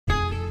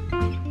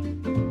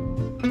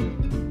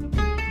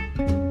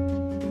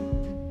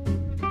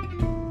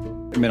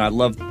I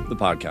love the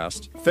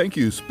podcast. Thank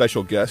you,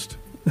 special guest,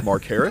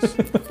 Mark Harris.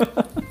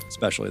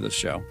 Especially this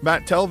show.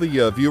 Matt, tell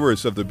the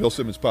viewers of the Bill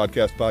Simmons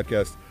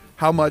podcast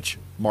how much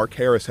Mark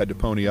Harris had to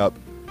pony up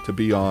to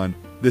be on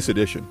this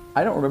edition.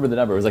 I don't remember the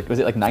number. Was it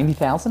like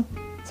 90,000?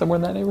 Somewhere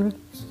in that neighborhood?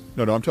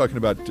 No, I'm talking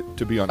about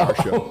to be on our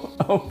show.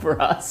 Oh,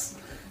 for us.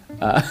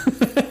 God,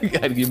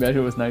 can you imagine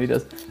what was 90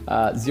 does?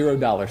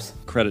 $0.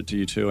 Credit to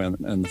you, too,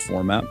 and the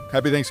format.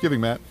 Happy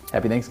Thanksgiving, Matt.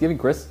 Happy Thanksgiving,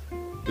 Chris.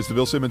 It's the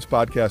Bill Simmons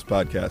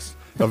podcast.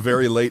 A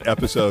very late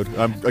episode.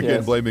 I'm, again,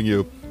 Yes. blaming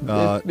you.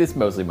 It's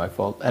mostly my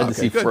fault. I had to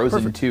see good, Frozen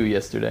perfect. 2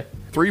 yesterday.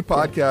 3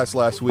 podcasts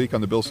last week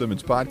on the Bill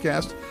Simmons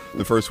podcast.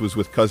 The first was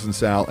with Cousin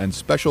Sal and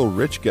special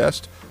rich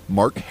guest,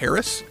 Mark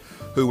Harris,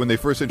 who, when they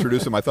first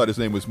introduced him, I thought his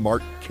name was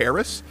Mark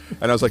Karras.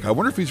 And I was like, I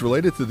wonder if he's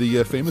related to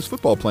the famous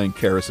football playing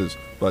Karrases,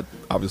 but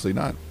obviously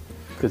not.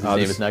 Because his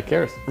name is not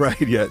Karras. Right,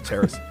 yeah, it's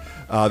Harris.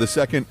 The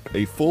second,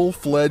 a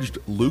full-fledged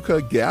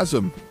Luka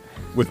Gasm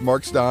with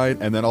Mark Stein,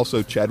 and then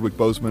also Chadwick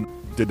Boseman.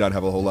 Did not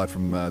have a whole lot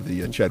from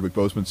the Chadwick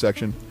Boseman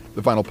section.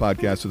 The final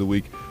podcast of the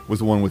week was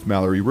the one with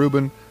Mallory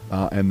Rubin,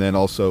 and then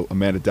also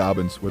Amanda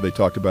Dobbins, where they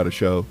talked about a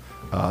show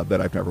that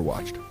I've never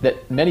watched.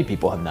 That many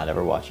people have not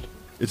ever watched.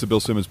 It's a Bill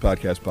Simmons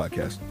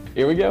podcast.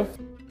 Here we go.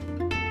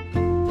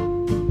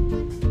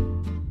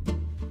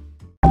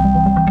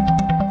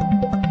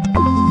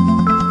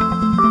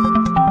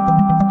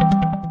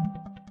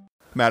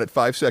 Matt, at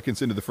 5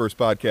 seconds into the first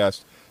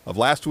podcast of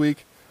last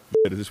week,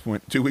 at this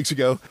point, 2 weeks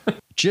ago.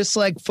 Just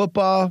like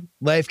football,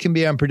 life can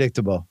be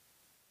unpredictable.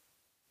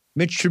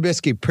 Mitch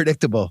Trubisky,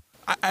 predictable.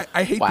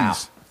 I hate Wow.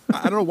 these.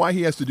 I don't know why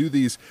he has to do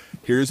these.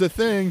 Here's a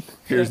thing.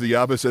 Here's the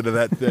opposite of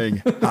that thing.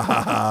 Ha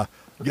ha ha.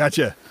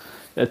 Gotcha.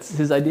 That's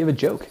his idea of a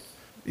joke.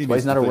 He That's why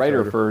needs he's not to a think writer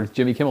harder. for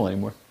Jimmy Kimmel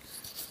anymore.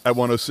 At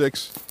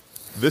 106,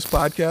 this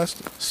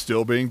podcast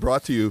still being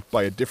brought to you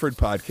by a different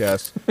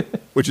podcast,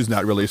 which is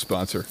not really a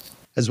sponsor.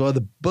 As well,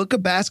 the Book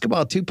of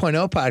Basketball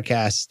 2.0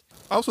 podcast.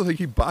 I also think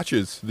he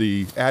botches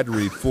the ad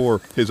read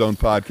for his own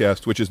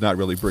podcast, which is not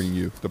really bringing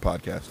you the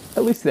podcast.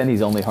 At least then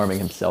he's only harming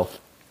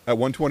himself. At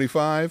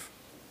 125,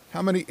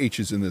 how many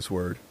H's in this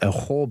word? A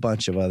whole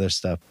bunch of other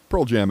stuff.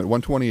 Pearl Jam at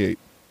 128.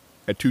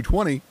 At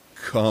 220,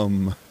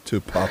 come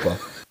to Papa.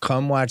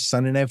 Come watch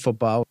Sunday Night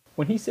Football.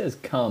 When he says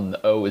come,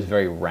 the O is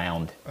very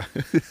round.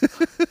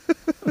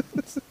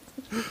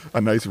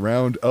 A nice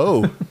round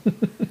O.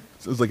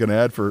 Sounds like an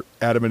ad for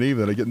Adam and Eve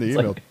that I get in the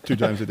email 2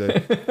 times a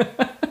day.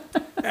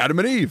 Adam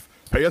and Eve,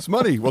 pay us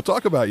money. We'll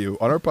talk about you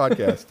on our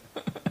podcast.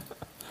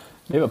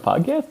 You have a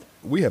podcast?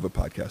 We have a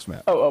podcast,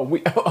 Matt.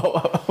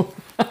 Oh.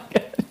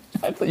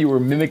 I thought you were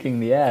mimicking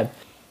the ad.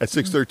 At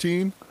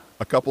 613,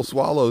 a couple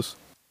swallows.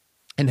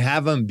 And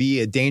have them be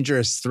a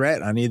dangerous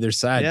threat on either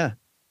side. Yeah.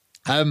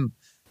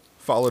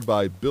 Followed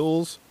by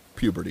Bill's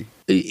puberty.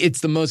 It's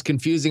the most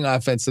confusing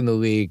offense in the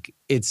league.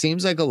 It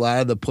seems like a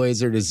lot of the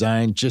plays are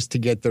designed just to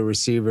get the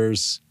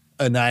receivers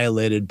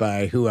annihilated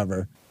by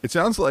whoever. It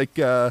sounds like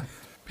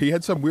he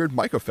had some weird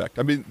mic effect.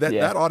 I mean,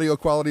 that audio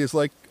quality is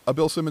like a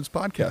Bill Simmons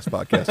podcast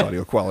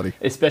audio quality.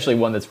 Especially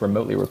one that's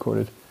remotely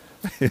recorded.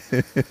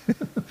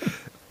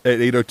 At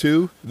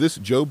 802, this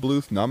Joe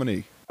Bluth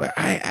nominee.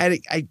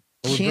 I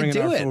can't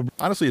do it.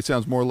 Honestly, it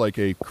sounds more like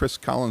a Chris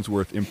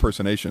Collinsworth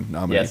impersonation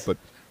nominee, Yes. but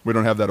we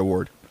don't have that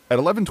award. At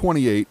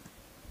 1128,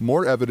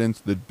 more evidence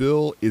that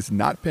Bill is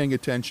not paying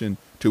attention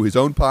to his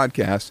own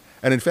podcast,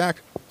 and in fact,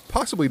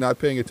 possibly not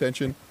paying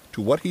attention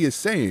to what he is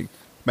saying.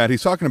 Matt,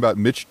 he's talking about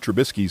Mitch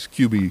Trubisky's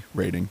QB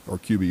rating, or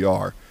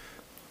QBR,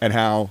 and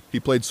how he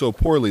played so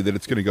poorly that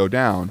it's going to go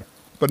down.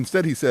 But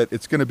instead he said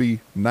it's going to be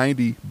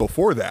 90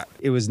 before that.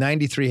 It was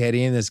 93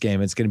 heading in this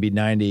game. It's going to be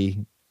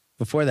 90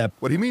 before that.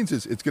 What he means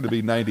is it's going to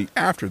be 90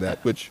 after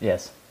that, which,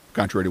 Yes,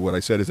 contrary to what I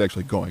said, is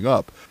actually going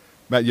up.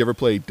 Matt, you ever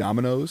play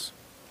dominoes?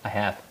 I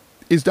have.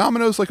 Is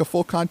dominoes like a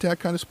full contact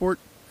kind of sport?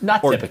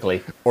 Not Or-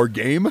 typically. Or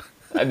game?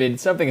 I mean,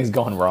 something has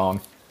gone wrong.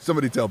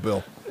 Somebody tell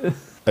Bill.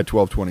 At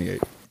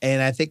 1228.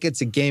 And I think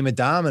it's a game of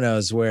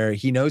dominoes where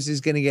he knows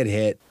he's going to get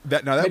hit.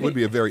 That would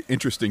be a very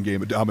interesting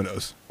game of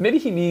dominoes. Maybe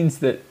he means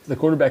that the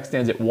quarterback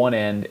stands at one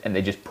end and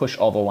they just push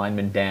all the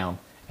linemen down,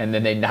 and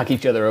then they knock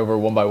each other over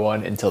one by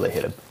one until they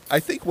hit him. I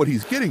think what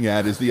he's getting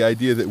at is the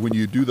idea that when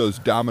you do those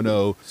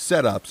domino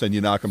setups and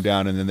you knock them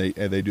down and then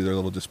they do their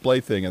little display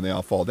thing and they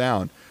all fall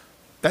down,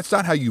 that's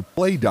not how you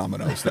play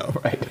dominoes, though.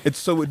 Right.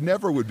 So it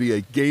never would be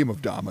a game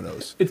of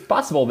dominoes. It's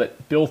possible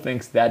that Bill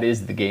thinks that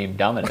is the game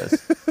dominoes.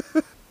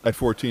 At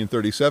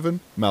 1437,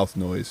 mouth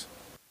noise.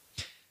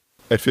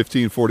 At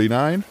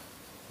 1549,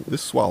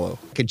 this swallow.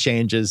 It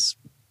changes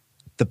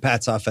the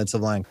Pats offensive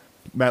line.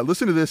 Matt,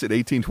 listen to this at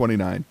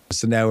 1829.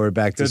 So now we're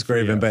back to Good for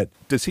you. scraping, but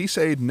Does he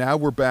say now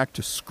we're back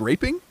to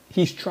scraping?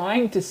 He's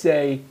trying to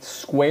say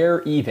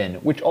square even,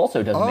 which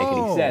also doesn't make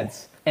any Oh.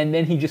 sense. And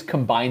then he just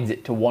combines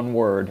it to one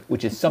word,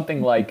 which is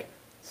something like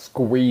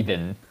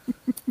screven.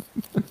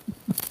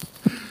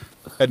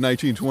 At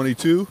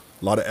 1922,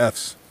 a lot of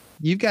F's.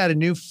 you've got a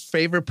new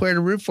favorite player to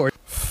root for.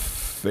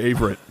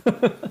 Favorite.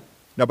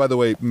 Now, by the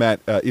way, Matt,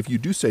 if you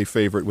do say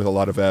favorite with a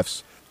lot of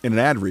F's in an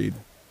ad read,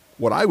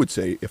 what I would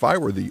say if I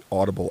were the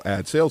Audible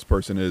ad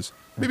salesperson is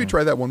maybe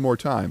try that one more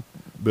time.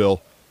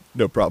 Bill.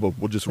 No problem.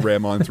 We'll just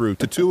ram on through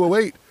to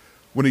 208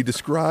 when he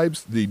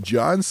describes the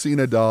John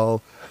Cena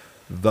doll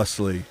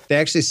thusly. They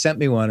actually sent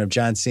me one of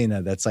John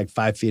Cena that's like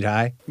 5 feet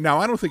high. Now,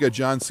 I don't think a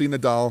John Cena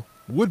doll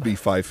would be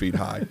 5 feet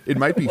high. It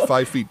might be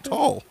 5 feet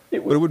tall, but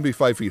it wouldn't be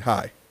 5 feet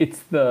high. It's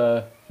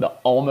the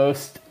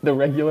almost the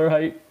regular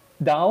height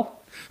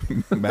doll.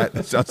 Matt,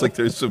 it sounds like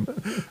there's some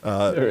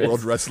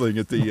world wrestling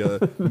at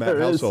the Matt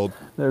household.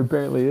 There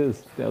apparently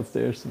is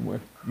downstairs somewhere.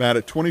 Matt,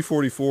 at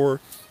 2044,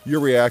 your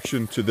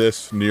reaction to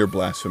this near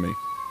blasphemy.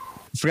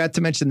 Forgot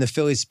to mention the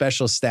Philly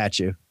special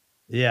statue.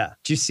 Yeah.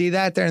 Did you see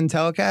that during the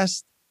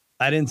telecast?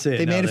 I didn't see it.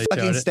 They No, made a showed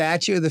fucking it.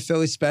 statue of the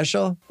Philly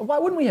special. Well, why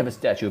wouldn't we have a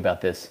statue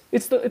about this?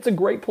 It's a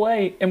great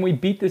play, and we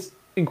beat this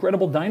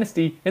incredible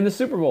dynasty in the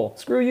Super Bowl.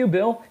 Screw you,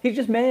 Bill. He's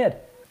just mad.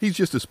 He's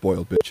just a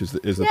spoiled bitch, is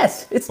the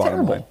Yes, it's bottom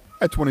terrible. line.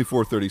 At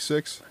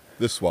 2436,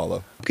 this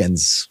swallow.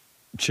 Hopkins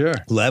Sure.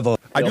 level.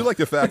 I do like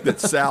the fact that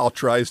Sal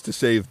tries to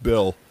save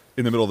Bill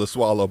in the middle of the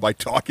swallow by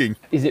talking.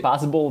 Is it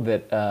possible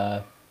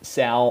that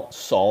Sal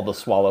saw the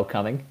swallow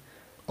coming?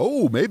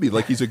 Oh, maybe,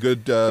 like he's a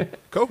good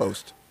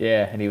co-host.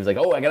 Yeah, and he was like,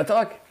 "Oh, I gotta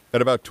talk."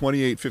 At about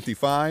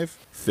 2855,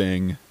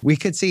 thing. We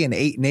could see an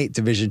 8-8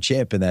 division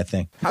champ in that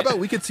thing. How about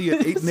we could see an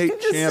 8-8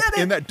 champ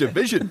in that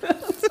division?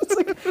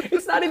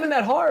 It's not even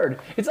that hard.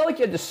 It's not like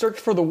you had to search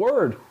for the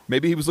word.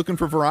 Maybe he was looking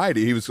for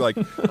variety. He was like,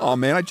 oh,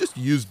 man, I just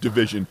used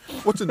division.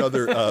 What's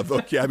another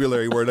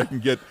vocabulary word I can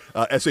get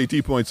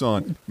SAT points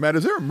on? Matt,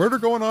 is there a murder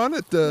going on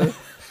at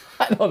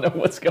I don't know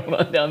what's going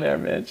on down there,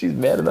 man. She's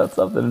mad about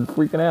something and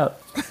freaking out.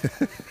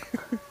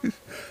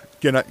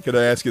 Can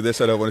I ask you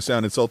this? I don't want to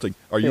sound insulting.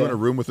 Are you Yeah. in a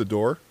room with a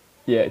door?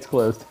 Yeah, it's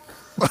closed.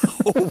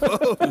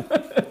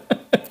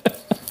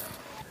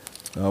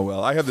 Oh,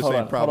 well, I have the Hold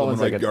same on, problem hold on when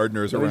a my second.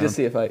 gardener's Let around. me just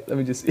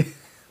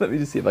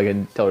see if I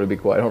can tell her to be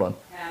quiet. Hold on.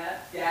 Hannah,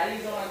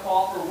 Daddy's on a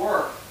call for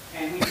work,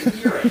 and we can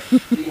hear it.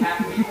 So you have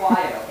to be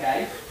quiet,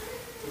 okay?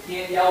 You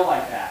can't yell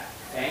like that.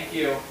 Thank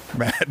you.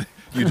 Matt,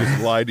 you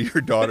just lied to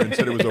your daughter and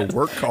said it was a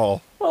work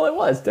call. Well, it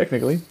was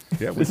technically.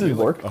 Yeah, it would This be is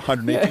like work.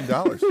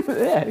 $118.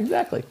 Yeah,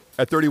 exactly.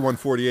 At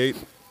 3148,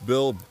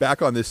 Bill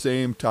back on this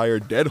same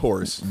tired dead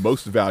horse,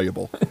 most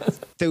valuable.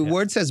 The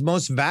word says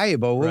most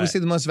valuable. What was he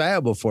the most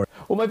valuable for?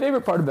 Well, my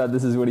favorite part about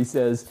this is when he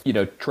says,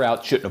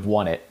 Trout shouldn't have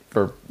won it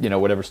for,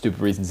 whatever stupid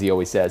reasons he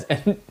always says.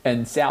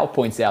 And Sal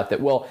points out that,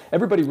 well,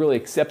 everybody really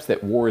accepts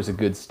that WAR is a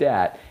good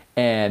stat,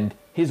 and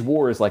his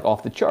WAR is like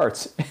off the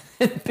charts.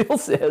 And Bill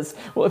says,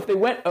 well, if they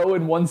went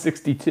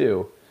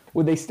 0-162,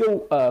 would they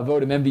still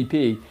vote him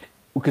MVP?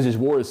 Because his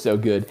WAR is so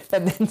good.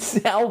 And then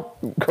Sal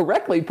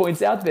correctly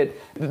points out that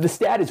the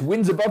stat is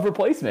wins above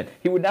replacement.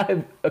 He would not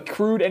have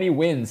accrued any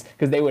wins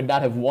because they would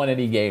not have won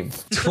any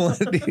games.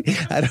 20.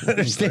 I don't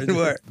understand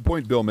what. The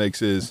point Bill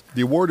makes is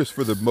the award is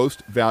for the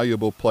most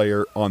valuable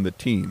player on the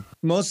team.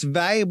 Most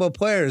valuable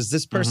players.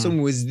 This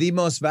person was the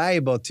most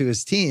valuable to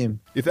his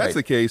team. If that's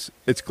the case,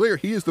 it's clear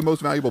he is the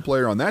most valuable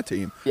player on that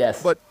team.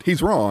 Yes. But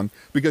he's wrong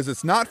because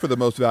it's not for the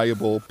most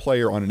valuable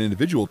player on an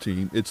individual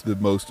team. It's the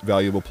most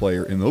valuable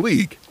player in the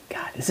league.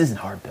 God, this isn't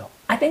hard, Bill.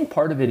 I think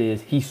part of it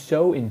is he's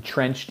so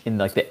entrenched in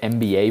like the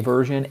NBA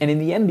version. And in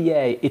the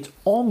NBA, it's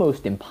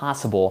almost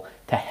impossible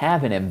to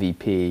have an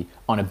MVP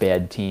on a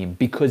bad team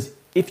because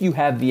if you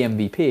have the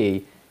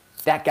MVP,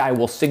 that guy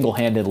will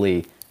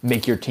single-handedly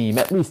make your team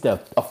at least a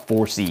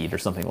 4 seed or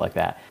something like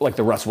that, like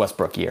the Russ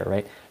Westbrook year,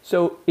 right?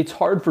 So it's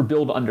hard for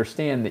Bill to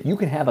understand that you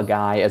can have a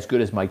guy as good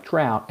as Mike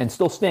Trout and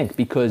still stink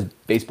because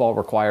baseball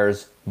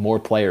requires more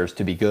players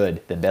to be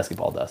good than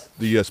basketball does.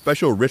 The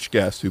special rich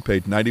guest who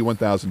paid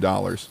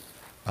 $91,000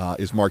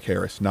 is Mark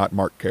Harris, not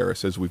Mark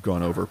Karras, as we've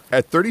gone over.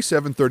 At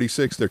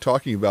 37:36, they're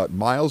talking about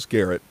Myles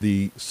Garrett,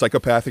 the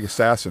psychopathic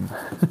assassin,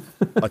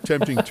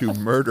 attempting to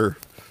murder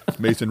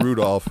Mason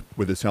Rudolph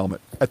with his helmet.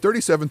 At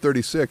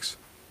 37:36,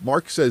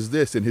 Mark says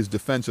this in his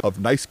defense of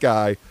nice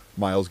guy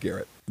Myles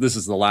Garrett. This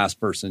is the last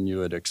person you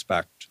would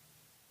expect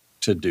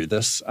to do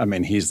this. I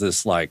mean, he's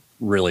this like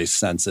really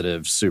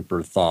sensitive,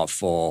 super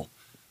thoughtful,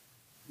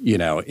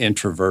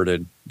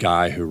 introverted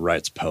guy who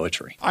writes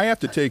poetry. I have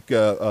to take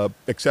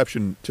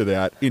exception to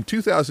that. In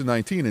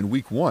 2019, in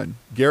Week 1,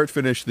 Garrett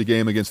finished the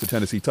game against the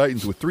Tennessee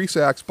Titans with 3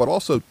 sacks, but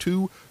also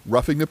 2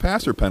 roughing the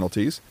passer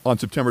penalties. On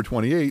September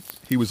 28,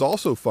 he was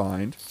also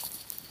fined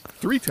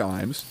 3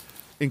 times,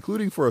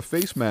 including for a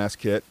face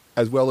mask hit,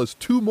 as well as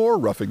 2 more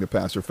roughing the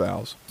passer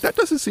fouls. That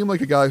doesn't seem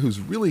like a guy who's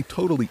really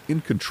totally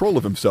in control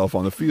of himself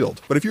on the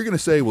field. But if you're going to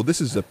say, well,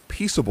 this is a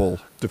peaceable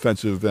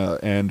defensive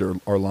end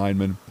or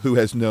lineman who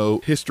has no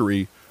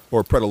history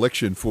or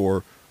predilection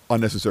for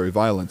unnecessary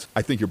violence,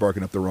 I think you're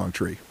barking up the wrong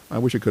tree. I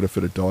wish I could have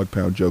fit a dog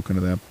pound joke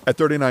into them. At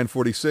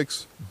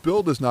 39:46,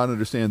 Bill does not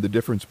understand the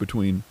difference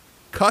between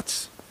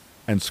cuts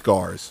and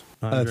scars.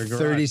 A Andre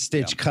Garage.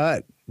 30-stitch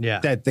cut Yeah.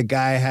 that the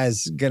guy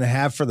has going to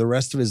have for the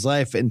rest of his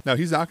life. And Now,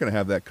 he's not going to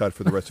have that cut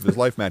for the rest of his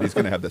life, Matt. He's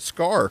going to have the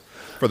scar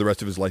for the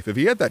rest of his life. If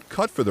he had that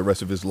cut for the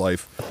rest of his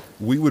life,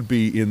 we would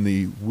be in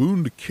the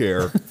wound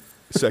care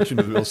section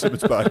of the Bill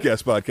Simmons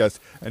podcast,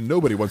 and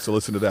nobody wants to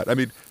listen to that. I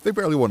mean, they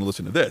barely want to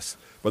listen to this,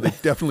 but they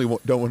definitely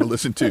don't want to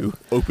listen to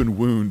open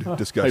wound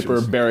discussions.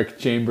 Hyperbaric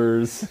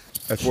chambers.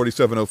 At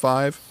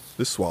 47:05,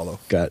 this swallow.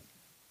 Gut.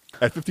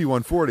 At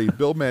 51:40,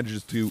 Bill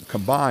manages to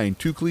combine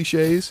two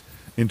cliches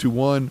into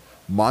one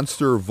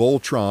monster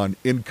Voltron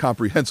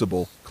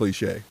incomprehensible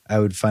cliche. I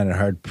would find it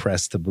hard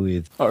pressed to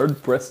believe.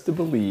 Hard pressed to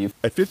believe.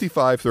 At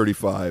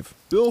 55:35,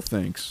 Bill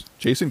thinks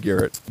Jason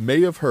Garrett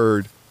may have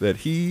heard that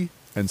he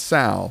and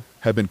Sal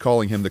have been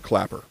calling him the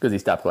Clapper. Because he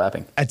stopped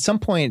clapping. At some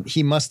point,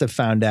 he must have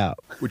found out.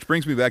 Which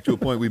brings me back to a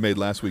point we made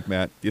last week,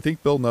 Matt. Do you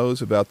think Bill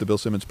knows about the Bill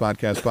Simmons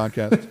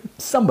podcast?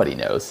 Somebody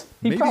knows.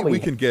 Maybe we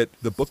can get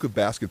the Book of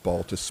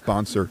Basketball to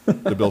sponsor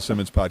the Bill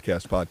Simmons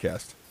podcast.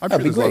 I'm sure That'd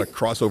be there's a lot of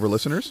great. crossover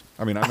listeners.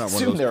 I mean, I'm not one of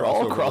Assume those they're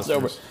all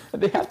crossover. listeners.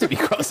 They have to be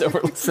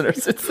crossover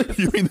listeners.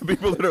 You mean the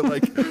people that are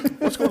like,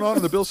 what's going on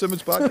in the Bill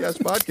Simmons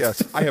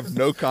podcast? I have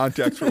no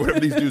context for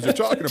whatever these dudes are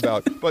talking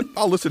about, but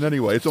I'll listen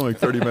anyway. It's only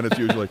 30 minutes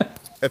usually.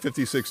 At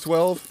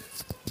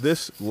 56:12,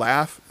 this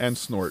laugh and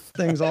snort.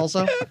 Things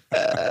also.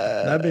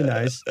 That'd be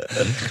nice.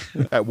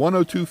 At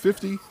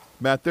 102:50,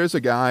 Matt, there's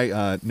a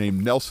guy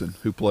named Nelson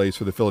who plays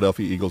for the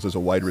Philadelphia Eagles as a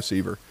wide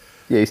receiver.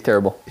 Yeah, he's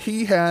terrible.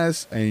 He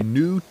has a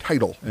new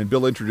title, and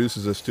Bill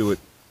introduces us to it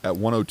at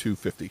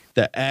 102:50.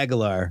 The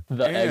Aguilar.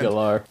 The And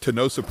Aguilar. to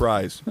no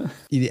surprise.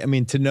 I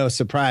mean, to no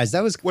surprise,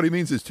 that was What he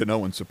means is to no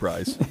one's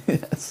surprise.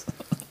 Yes.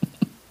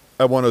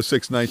 At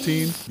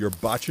 106:19, you're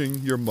botching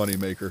your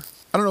moneymaker.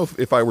 I don't know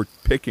if I were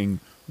picking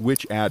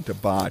which ad to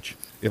botch,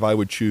 if I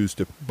would choose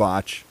to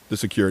botch the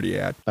security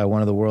ad. by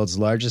one of the world's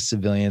largest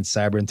civilian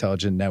cyber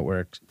intelligence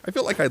networks. I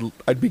feel like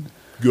I'd be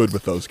good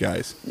with those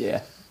guys.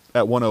 Yeah.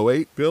 At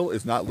 108, Bill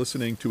is not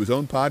listening to his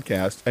own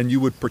podcast, and you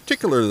would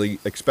particularly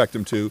expect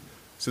him to,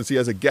 since he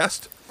has a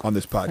guest on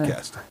this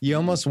podcast. You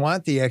almost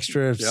want the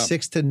extra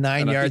 6 to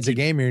 9 And I yards think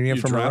a game you're going to you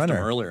get from a draft him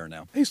runner. earlier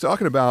now. He's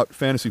talking about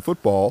fantasy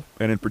football,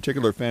 and in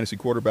particular fantasy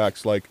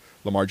quarterbacks like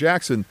Lamar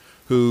Jackson,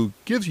 who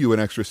gives you an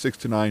extra 6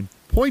 to 9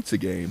 points a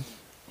game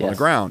on the Yes.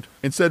 ground.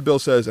 Instead, Bill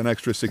says an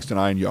extra 6 to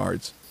 9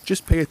 yards.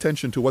 Just pay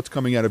attention to what's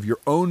coming out of your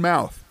own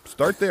mouth.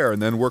 Start there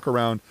and then work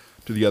around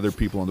to the other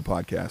people on the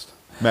podcast.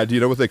 Matt, do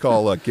you know what they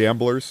call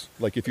gamblers?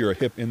 Like if you're a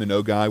hip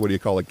in-the-know guy, what do you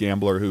call a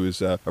gambler who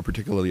is a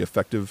particularly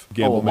effective Oh, a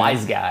gambler?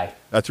 wise guy.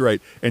 That's right.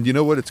 And you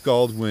know what it's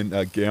called when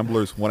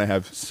gamblers want to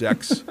have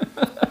sex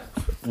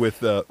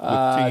with teams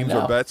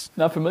No. or bets?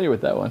 Not familiar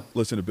with that one.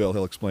 Listen to Bill.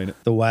 He'll explain it.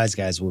 The wise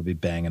guys will be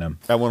banging them.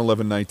 At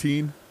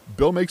 111:19,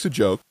 Bill makes a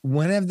joke.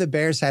 When have the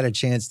Bears had a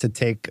chance to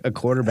take a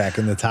quarterback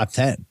in the top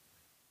 10?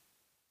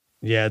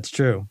 Yeah, it's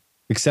true.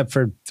 Except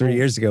for 3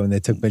 years ago when they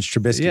took Mitch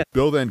Trubisky. Yeah.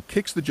 Bill then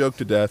kicks the joke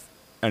to death,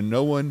 and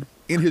no one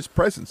in his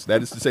presence,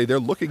 that is to say, they're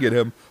looking at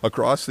him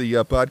across the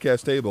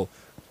podcast table,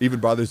 even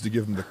bothers to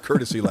give him the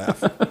courtesy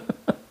laugh.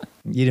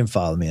 You didn't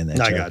follow me in that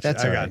I joke. got you.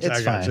 That's I all got right. you. It's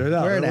I got fine. you.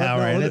 No, We're an no,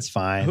 hour in. no, It's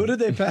fine. Who did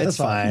they pass It's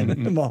on? fine.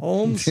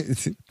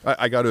 Mahomes?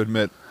 I got to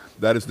admit,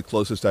 that is the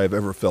closest I have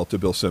ever felt to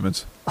Bill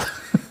Simmons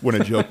when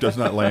a joke does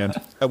not land.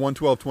 At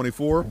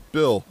 112:24,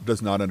 Bill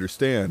does not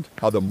understand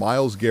how the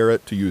Myles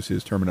Garrett, to use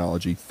his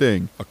terminology,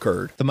 thing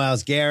occurred. The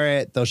Myles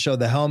Garrett, they'll show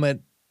the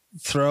helmet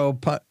throw.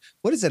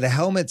 What is it? A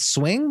helmet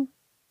swing?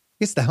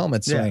 It's the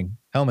helmet Yeah. swing.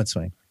 Helmet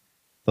swing.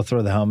 They'll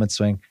throw the helmet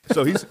swing.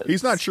 So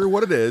he's not sure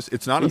what it is.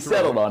 It's not He a throw.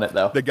 settled on it,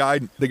 though. The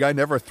guy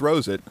never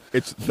throws it.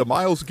 It's the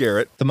Myles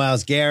Garrett, The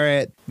Myles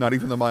Garrett. not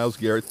even the Myles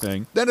Garrett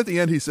thing. Then at the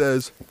end he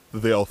says,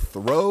 they'll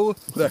throw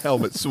the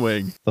helmet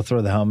swing They'll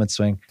throw the helmet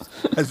swing.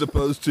 as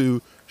opposed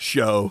to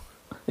show.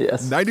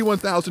 Yes.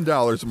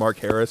 $91,000, Mark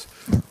Harris.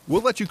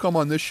 We'll let you come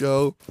on this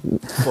show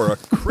for a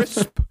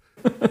crisp,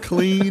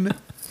 clean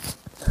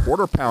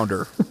quarter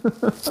pounder.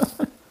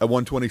 At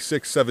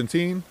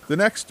 126.17, the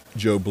next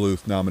Joe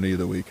Bluth nominee of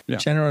the week. Yeah.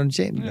 General.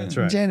 That's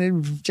right.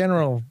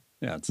 General.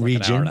 Yeah, it's like an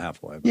Region. hour and a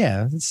half away.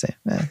 Yeah. Let's say.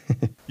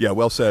 Yeah,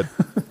 well said.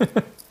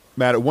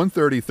 Matt, at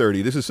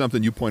 1:30, this is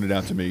something you pointed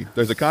out to me.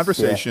 There's a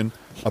conversation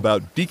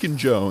about Deacon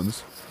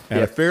Jones and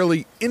Yeah. a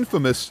fairly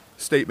infamous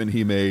statement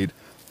he made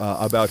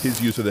about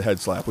his use of the head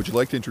slap. Would you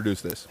like to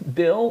introduce this?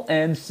 Bill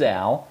and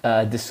Sal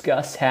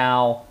discuss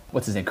how,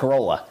 what's his name,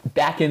 Corolla,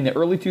 back in the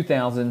early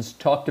 2000s,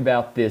 talked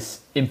about this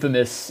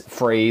infamous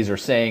phrase or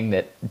saying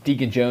that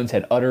Deacon Jones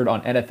had uttered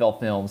on NFL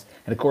films.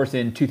 And of course,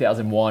 in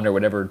 2001 or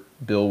whatever,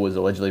 Bill was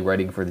allegedly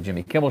writing for the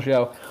Jimmy Kimmel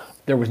Show.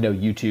 There was no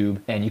YouTube,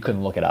 and you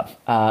couldn't look it up.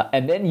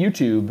 And then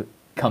YouTube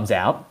comes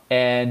out,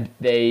 and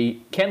they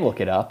can look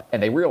it up,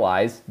 and they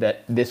realize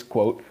that this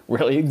quote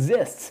really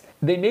exists.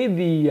 They made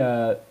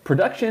the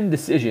production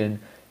decision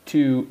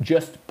to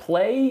just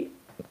play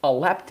a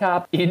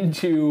laptop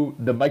into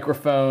the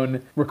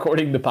microphone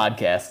recording the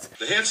podcast.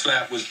 The head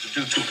slap was to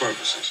do two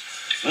purposes.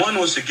 One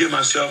was to give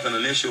myself an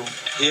initial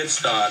head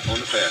start on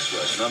the pass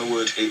rush. In other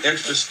words, an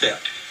extra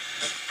step.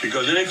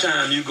 Because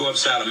anytime you go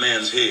upside a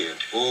man's head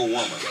or a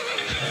woman,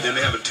 then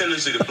they have a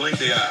tendency to blink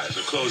their eyes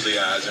or close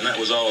their eyes, and that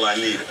was all I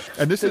needed.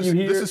 And this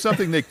is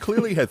something they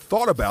clearly had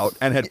thought about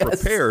and had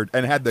prepared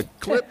and had the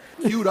clip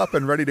queued up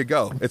and ready to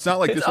go. It's not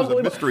like this was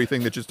a mystery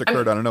thing that just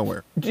occurred out of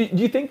nowhere. Do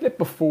you think that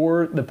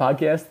before the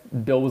podcast,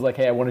 Bill was like,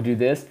 "Hey, I want to do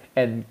this,"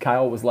 and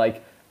Kyle was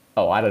like,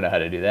 "Oh, I don't know how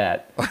to do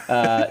that.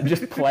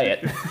 Just play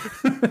it.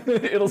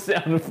 It'll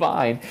sound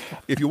fine."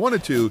 If you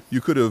wanted to,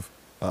 you could have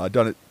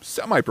done it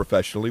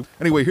semi-professionally.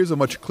 Anyway, here's a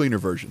much cleaner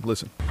version.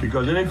 Listen.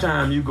 Because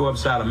anytime you go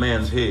upside a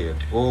man's head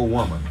or a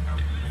woman,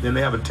 then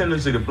they have a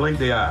tendency to blink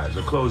their eyes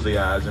or close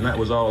their eyes, and that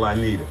was all I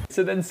needed.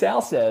 So then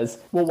Sal says,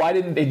 "Well, why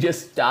didn't they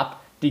just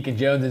stop Deacon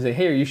Jones and say,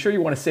 'Hey, are you sure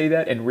you want to say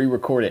that?' and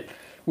re-record it?"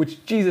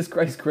 Which, Jesus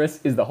Christ, Chris,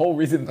 is the whole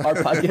reason our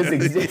podcast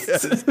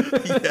exists.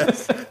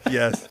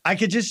 Yes. I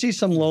could just see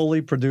some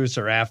lowly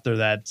producer after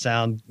that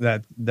sound,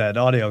 that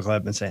audio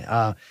clip, and say,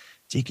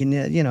 Deacon,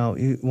 you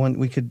want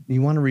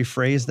to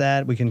rephrase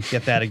that? We can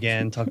get that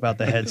again. Talk about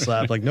the head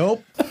slap. Like,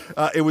 nope.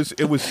 It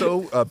was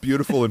so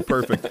beautiful and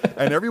perfect,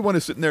 and everyone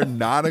is sitting there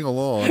nodding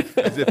along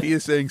as if he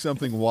is saying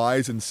something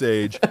wise and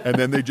sage, and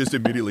then they just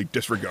immediately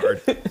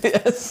disregard.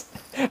 Yes.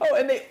 Oh,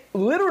 and they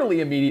literally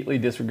immediately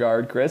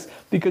disregard, Chris,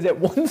 because at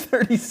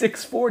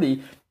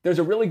 1:36:40, there's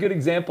a really good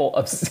example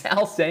of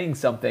Sal saying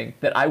something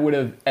that I would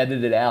have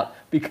edited out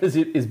because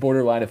it is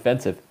borderline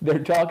offensive. They're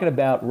talking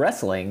about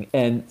wrestling,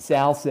 and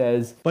Sal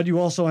says, "But you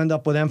also end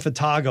up with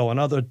emphysema and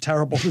other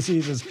terrible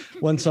diseases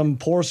when some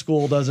poor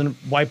school doesn't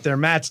wipe their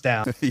mats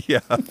down." Yeah.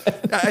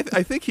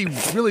 I think he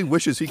really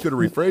wishes he could have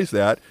rephrased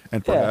that,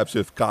 and perhaps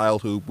if Kyle,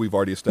 who we've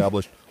already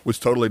established was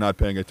totally not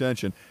paying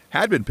attention,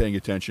 had been paying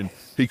attention,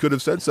 he could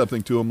have said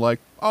something to him like,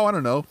 "Oh, I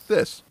don't know,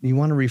 this." You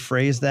want to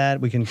rephrase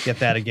that? We can get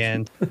that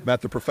again.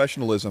 Matt, the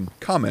professionalism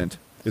comment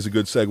is a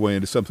good segue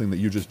into something that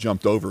you just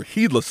jumped over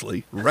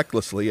heedlessly,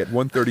 recklessly at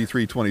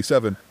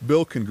 1:33:27.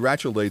 Bill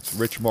congratulates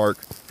Rich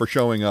Mark for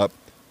showing up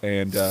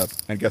and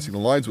guessing the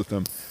lines with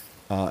them,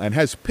 and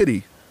has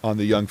pity on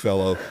the young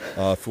fellow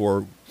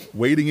for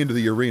wading into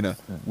the arena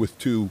with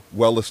two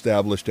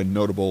well-established and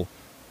notable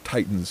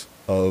titans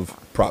of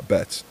prop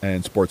bets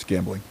and sports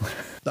gambling.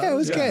 Yeah, it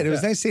was good. It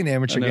was nice seeing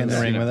Amateur get in the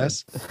ring with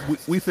us.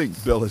 We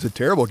think Bill is a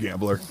terrible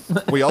gambler.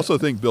 We also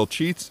think Bill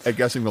cheats at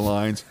guessing the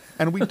lines,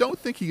 and we don't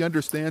think he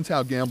understands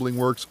how gambling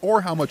works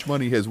or how much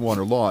money he has won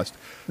or lost.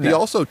 He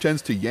also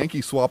tends to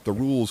Yankee swap the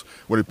rules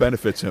when it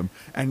benefits him,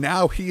 and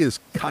now he is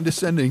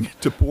condescending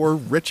to poor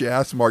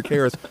rich-ass Mark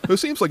Harris, who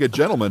seems like a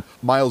gentleman,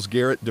 Myles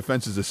Garrett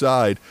defenses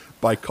aside,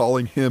 by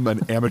calling him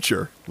an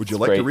amateur. Would you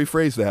like to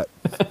rephrase that?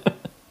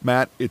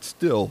 Matt, it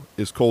still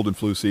is cold and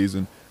flu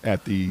season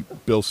at the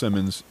Bill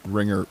Simmons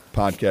Ringer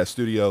podcast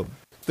studio.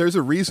 There's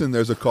a reason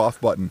there's a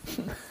cough button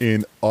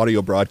in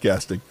audio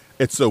broadcasting.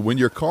 It's so when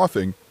you're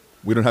coughing,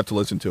 we don't have to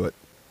listen to it.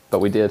 But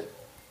we did.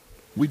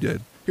 We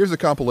did. Here's a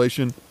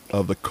compilation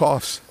of the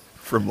coughs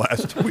from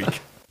last week.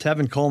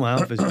 Tevin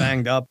Coleman is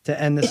banged up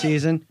to end the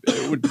season.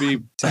 It would be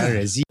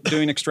Saturdays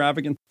doing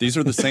extravagant. These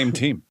are the same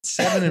team.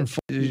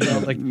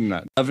 7-4. Like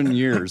 11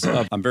 years.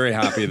 I'm very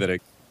happy that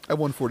it. At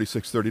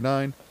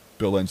 1:46:39,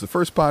 Bill ends the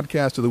first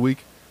podcast of the week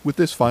with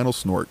this final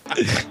snort.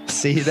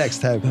 See you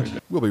next time.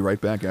 We'll be right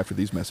back after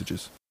these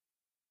messages.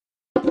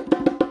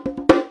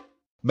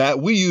 Matt,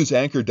 we use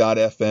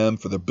Anchor.fm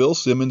for the Bill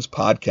Simmons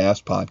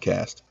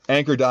podcast.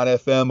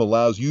 Anchor.fm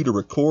allows you to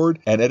record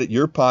and edit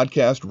your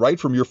podcast right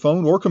from your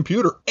phone or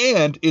computer,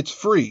 and it's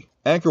free.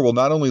 Anchor will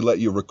not only let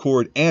you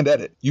record and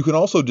edit, you can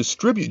also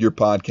distribute your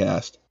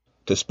podcast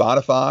to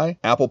Spotify,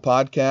 Apple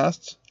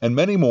Podcasts, and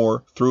many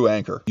more through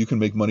Anchor. You can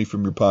make money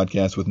from your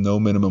podcast with no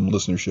minimum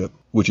listenership,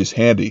 which is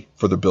handy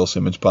for the Bill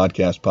Simmons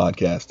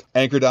podcast.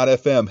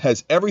 Anchor.fm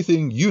has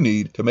everything you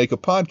need to make a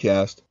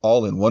podcast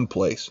all in one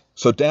place.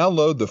 So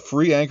download the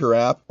free Anchor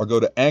app or go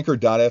to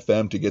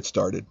Anchor.fm to get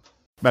started.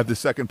 Matt, the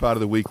second part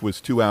of the week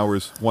was 2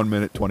 hours, 1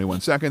 minute,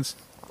 21 seconds.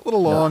 A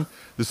little long.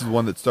 This is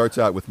one that starts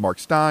out with Mark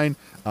Stein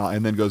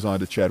and then goes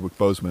on to Chadwick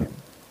Boseman.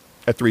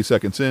 At 3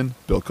 seconds in,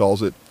 Bill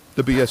calls it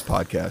the BS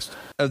Podcast.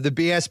 Of the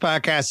BS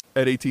Podcast.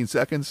 At 18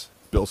 seconds,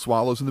 Bill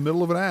swallows in the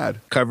middle of an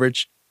ad.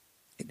 Coverage,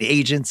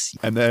 agents.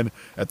 And then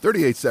at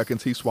 38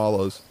 seconds, he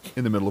swallows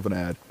in the middle of an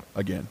ad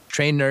again.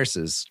 Trained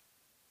nurses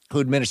who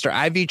administer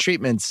IV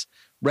treatments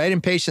right in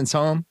patients'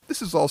 home.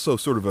 This is also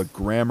sort of a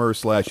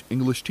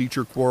grammar/English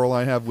teacher quarrel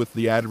I have with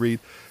the ad read,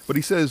 but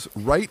he says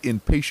right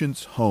in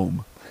patients'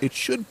 home. It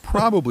should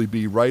probably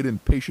be right in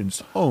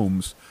patients'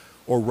 homes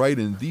or right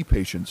in the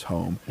patient's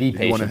home. If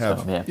you want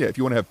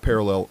to have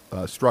parallel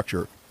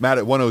structure. Matt,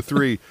 at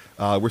 1:03,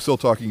 we're still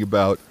talking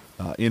about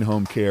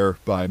in-home care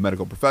by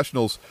medical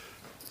professionals.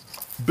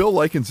 Bill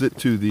likens it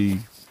to the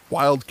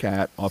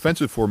Wildcat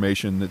offensive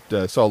formation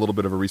that saw a little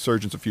bit of a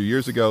resurgence a few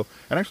years ago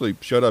and actually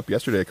showed up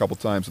yesterday a couple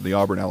times in the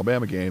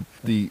Auburn-Alabama game.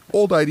 The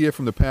old idea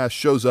from the past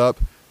shows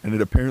up, and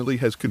it apparently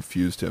has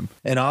confused him.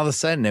 And all of a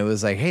sudden, it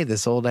was like, hey,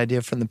 this old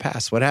idea from the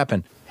past, what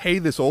happened? Hey,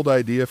 this old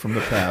idea from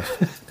the past,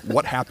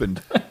 what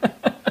happened?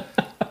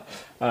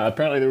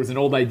 Apparently there was an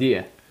old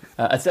idea.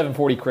 At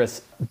 7:40,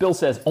 Chris, Bill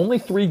says only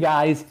 3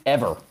 guys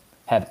ever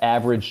have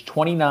averaged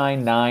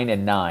 29, 9,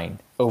 and 9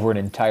 over an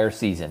entire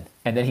season.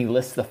 And then he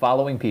lists the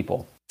following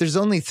people. There's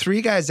only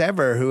 3 guys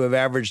ever who have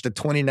averaged a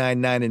 29,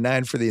 9, and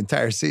 9 for the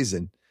entire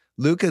season.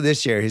 Luka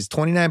this year, he's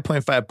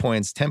 29.5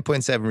 points,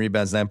 10.7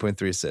 rebounds,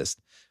 9.3 assists.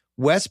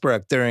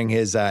 Westbrook during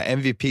his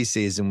MVP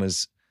season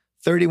was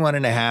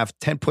 31.5,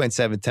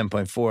 10.7,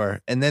 10.4,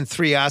 and then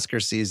 3 Oscar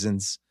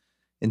seasons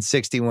in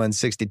 61,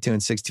 62,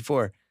 and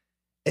 64.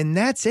 And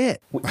that's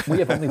it. We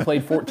have only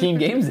played 14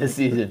 games this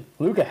season.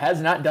 Luka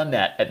has not done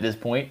that at this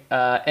point,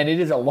 and it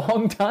is a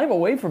long time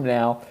away from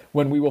now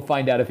when we will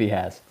find out if he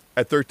has.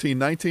 At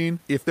 13-19,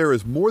 if there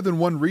is more than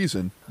one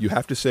reason, you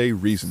have to say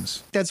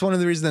reasons. That's one of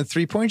the reasons the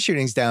 3-point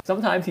shooting's down.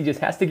 Sometimes he just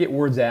has to get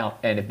words out,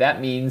 and if that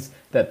means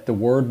that the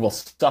word will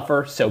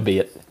suffer, so be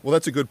it. Well,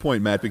 that's a good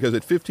point, Matt, because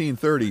at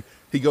 15:30,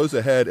 he goes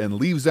ahead and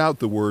leaves out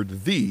the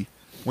word "the"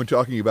 when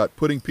talking about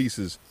putting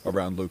pieces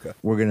around Luka.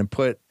 We're going to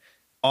put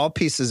all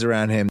pieces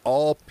around him.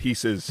 All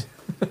pieces.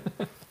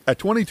 At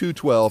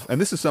 22-12,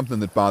 and this is something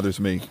that bothers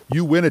me,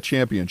 you win a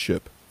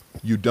championship.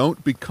 You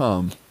don't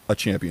become a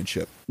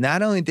championship.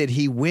 Not only did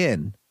he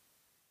win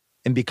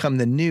and become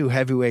the new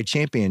heavyweight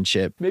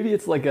championship. Maybe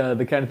it's like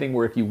the kind of thing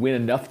where if you win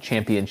enough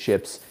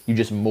championships, you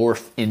just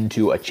morph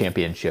into a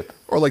championship.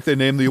 Or like they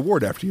name the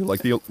award after you,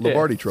 like the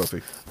Lombardi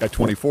Trophy. At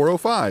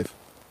 24-05,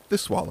 the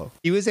Swallow.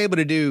 He was able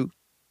to do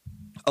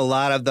a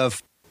lot of the...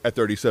 At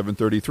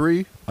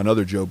 37-33,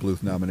 another Joe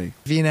Bluth nominee.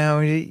 You know,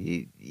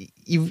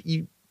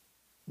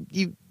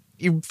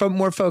 you're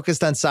more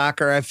focused on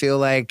soccer, I feel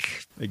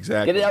like.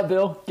 Exactly. Get it out,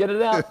 Bill. Get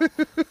it out.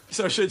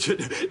 So should.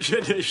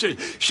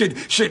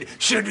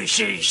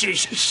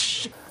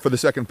 For the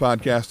second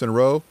podcast in a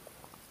row,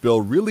 Bill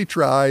really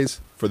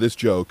tries for this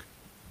joke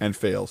and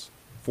fails.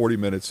 40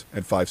 minutes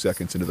and 5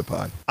 seconds into the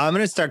pod. I'm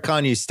going to start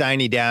calling you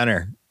Steiny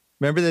Downer.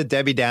 Remember the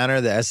Debbie Downer,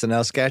 the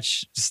SNL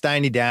sketch?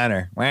 Steiny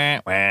Downer.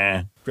 Wah,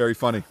 wah. Very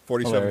funny.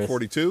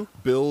 47-42,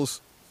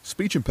 Bill's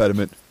speech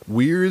impediment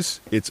rears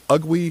its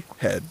ugly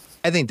head.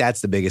 I think that's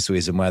the biggest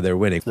reason why they're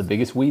winning. The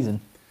biggest reason.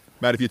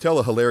 Matt, if you tell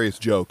a hilarious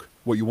joke,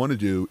 what you want to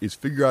do is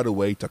figure out a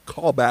way to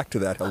call back to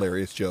that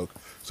hilarious joke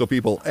so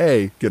people,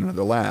 A, get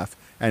another laugh,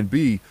 and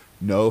B,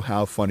 know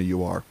how funny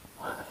you are.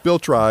 Bill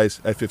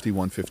tries at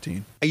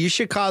 51-15. You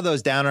should call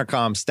those Downer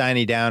columns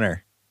Steiny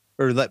Downer.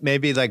 Or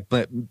maybe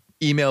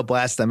email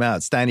blast them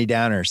out, Steiny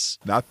Downers.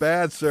 Not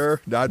bad,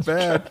 sir. Not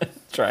bad.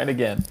 Try it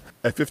again.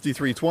 At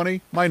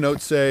 53-20, my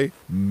notes say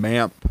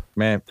MAMP.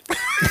 Man.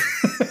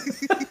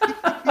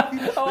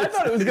 Oh, I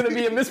thought it was going to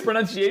be a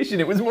mispronunciation.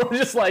 It was more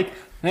just like,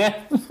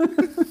 MAMP.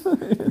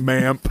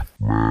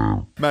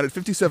 Matt, at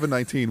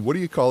 57-19, what do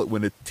you call it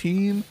when a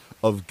team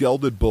of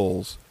gelded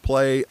bulls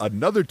play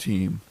another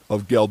team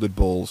of gelded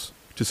bulls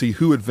to see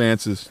who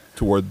advances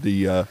toward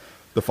the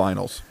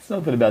finals?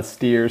 Something about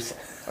steers.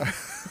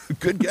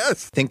 Good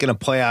guess. Thinking of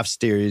playoff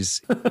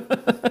series.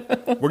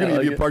 We're going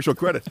to give you partial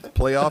credit.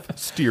 Playoff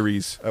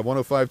Steeries. At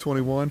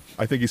 105-21,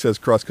 I think he says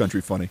cross-country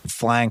funny.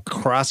 Flying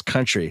cross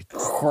country.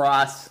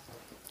 Cross.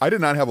 I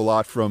did not have a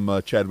lot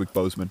from Chadwick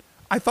Boseman.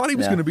 I thought he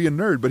was going to be a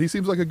nerd, but he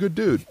seems like a good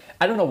dude.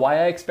 I don't know why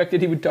I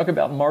expected he would talk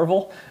about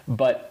Marvel,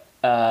 but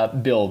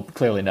Bill,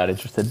 clearly not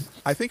interested.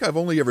 I think I've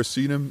only ever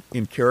seen him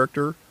in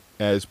character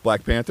as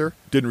Black Panther.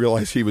 Didn't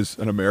realize he was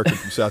an American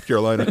from South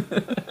Carolina.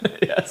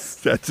 Yes.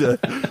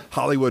 That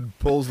Hollywood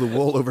pulls the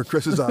wool over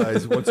Chris's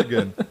eyes once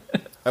again.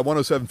 At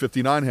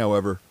 107.59,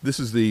 however, this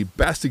is the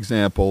best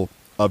example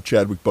of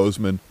Chadwick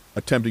Boseman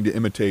attempting to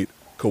imitate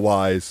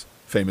Kawhi's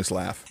famous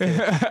laugh.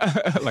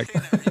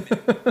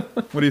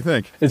 What do you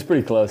think? It's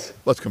pretty close.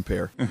 Let's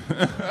compare.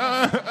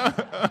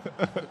 At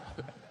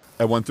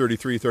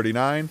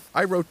 133.39,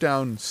 I wrote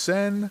down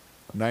Sen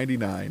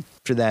 99.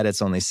 After that,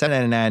 it's only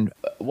 $7.99.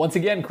 Once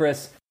again,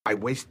 Chris. I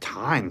waste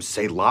time,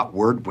 say lot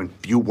word when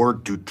few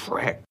word do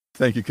trick.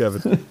 Thank you,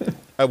 Kevin.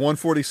 At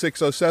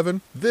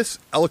 146.07, this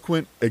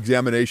eloquent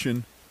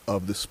examination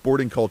of the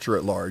sporting culture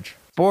at large.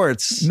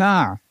 Sports.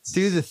 Nah.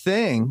 Do the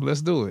thing.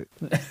 Let's do it.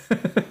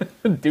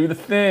 Do the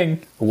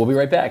thing. We'll be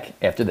right back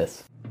after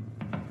this.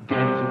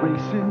 Danny's a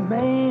racing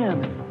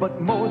man, but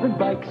more than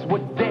bikes,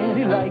 what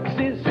Danny likes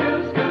is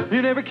 2 scoops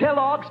in every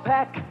Kellogg's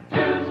pack. 2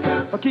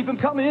 scoops, or keep him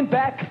coming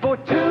back for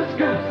 2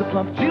 scoops of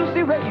plump,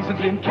 juicy raisins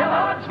in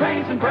Kellogg's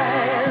Raisin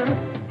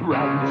Bran.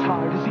 Riding as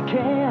hard as he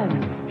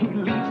can, he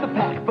leads the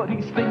pack, but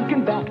he's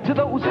thinking back to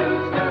those 2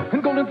 scoops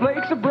and Golden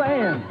Flakes of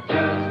bran. 2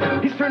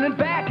 scoops, he's turning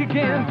back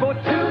again for 2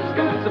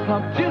 scoops of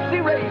plump,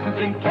 juicy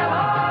raisins in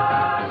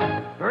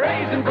Kellogg's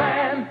Raisin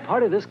Bran.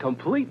 Part of this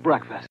complete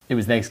breakfast. It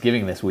was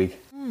Thanksgiving this week.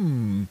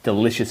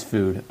 Delicious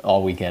food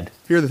all weekend.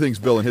 Here are the things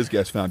Bill and his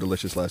guests found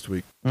delicious last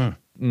week. A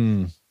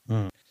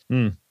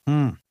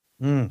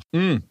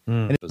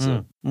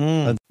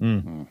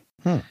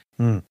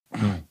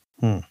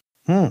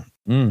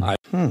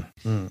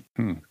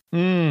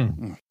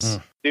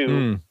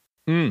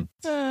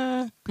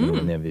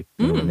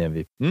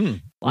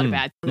lot of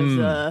bad.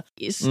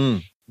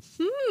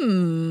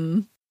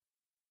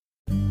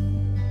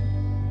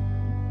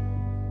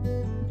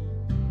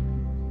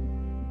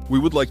 We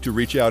would like to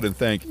reach out and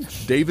thank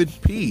David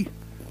P.,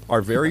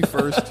 our very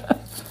first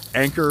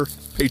anchor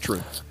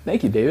patron.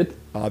 Thank you, David.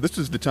 This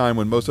is the time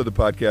when most other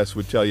podcasts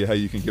would tell you how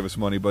you can give us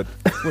money, but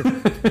we're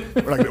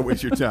not going to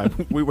waste your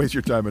time. We waste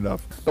your time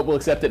enough. But we'll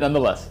accept it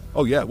nonetheless.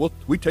 Oh, yeah,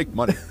 we take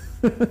money.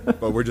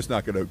 But we're just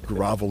not going to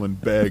grovel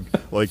and beg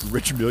like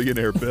rich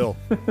millionaire Bill.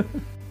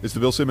 It's the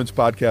Bill Simmons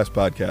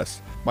Podcast.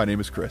 My name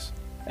is Chris.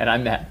 And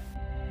I'm Matt.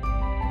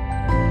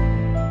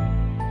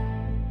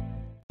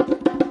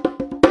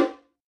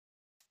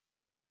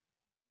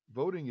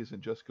 Voting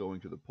isn't just going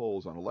to the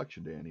polls on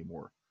Election Day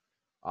anymore.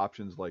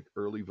 Options like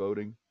early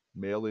voting,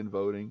 mail-in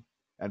voting,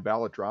 and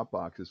ballot drop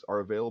boxes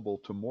are available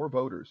to more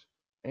voters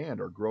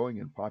and are growing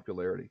in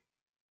popularity.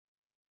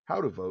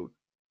 How to Vote,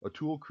 a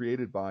tool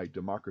created by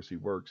Democracy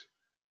Works,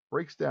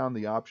 breaks down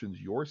the options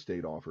your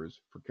state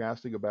offers for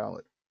casting a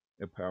ballot,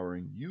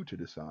 empowering you to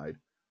decide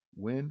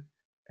when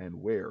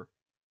and where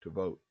to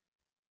vote.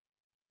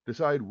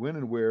 Decide when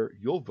and where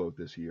you'll vote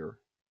this year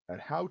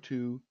at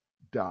howto.vote.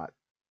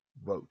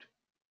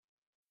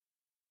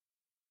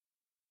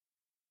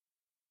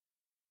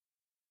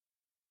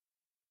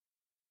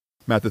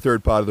 Matt, the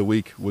third pod of the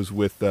week was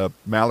with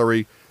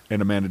Mallory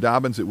and Amanda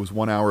Dobbins. It was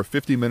 1 hour,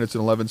 50 minutes,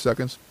 and 11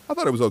 seconds. I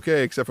thought it was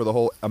okay, except for the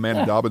whole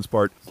Amanda Dobbins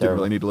part. Didn't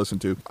really need to listen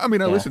to. I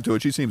mean, I listened to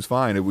it. She seems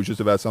fine. It was just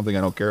about something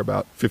I don't care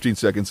about. 15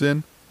 seconds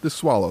in, the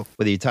swallow.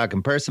 Whether you talk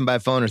in person, by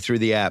phone, or through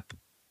the app.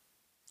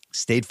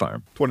 State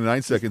Farm.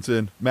 29 seconds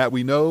in. Matt,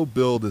 we know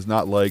Bill does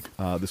not like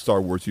the Star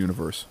Wars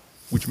universe,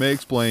 which may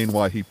explain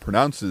why he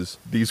pronounces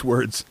these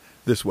words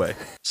this way.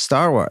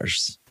 Star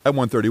Wars. At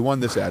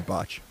 1:31, this ad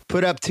botch.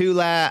 Put up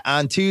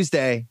on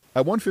Tuesday.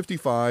 At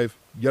 1:55,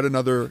 yet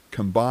another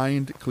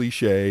combined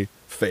cliche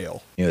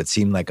fail. You know, it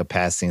seemed like a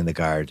passing of the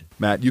guard.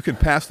 Matt, you can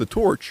pass the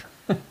torch.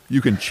 You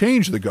can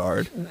change the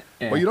guard,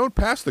 but you don't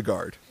pass the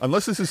guard.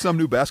 Unless this is some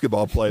new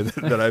basketball play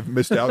that I've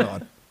missed out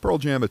on. Pearl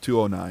Jam at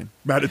 2:09.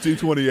 Matt at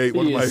 2:28.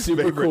 One of my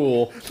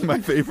favorite, my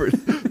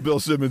favorite Bill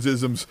Simmons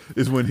isms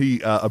is when he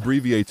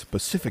abbreviates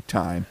Pacific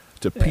time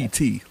to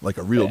PT like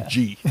a real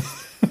G.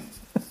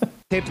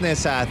 Taping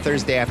this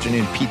Thursday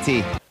afternoon,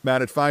 PT.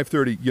 Matt at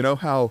 5:30. You know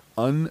how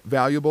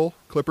unvaluable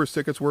Clippers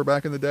tickets were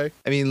back in the day?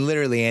 I mean,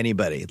 literally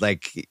anybody.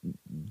 Like,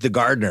 the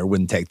gardener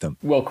wouldn't take them.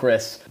 Well,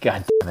 Chris,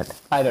 God damn it.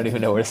 I don't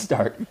even know where to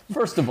start.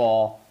 First of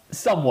all,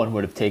 someone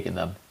would have taken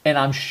them. And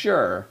I'm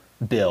sure,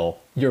 Bill,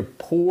 your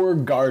poor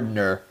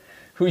gardener,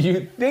 who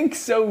you think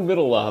so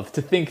little of,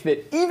 to think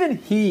that even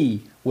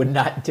he would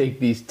not take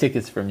these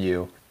tickets from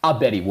you. I'll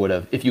bet he would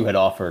have if you had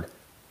offered.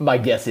 My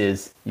guess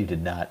is you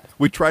did not.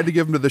 We tried to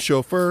give them to the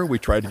chauffeur. We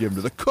tried to give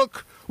them to the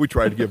cook. We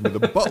tried to give them to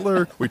the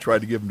butler. We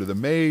tried to give them to the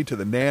maid, to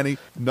the nanny.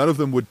 None of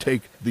them would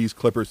take these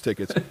Clippers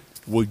tickets.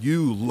 Will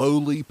you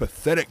lowly,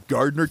 pathetic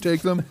gardener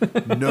take them?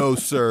 No,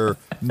 sir.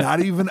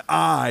 Not even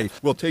I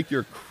will take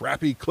your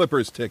crappy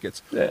Clippers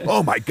tickets.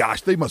 Oh, my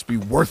gosh. They must be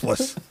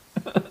worthless.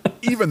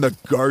 Even the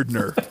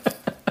gardener.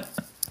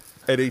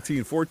 At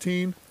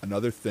 18:14,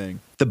 another thing.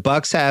 The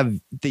Bucks have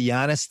the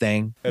Giannis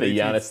thing. At the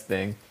Giannis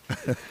thing.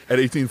 At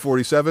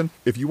 18:47,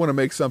 if you want to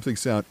make something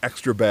sound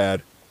extra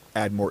bad,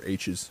 add more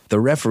H's. The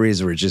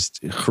referees were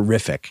just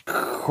horrific.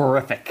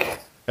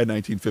 Horrific. At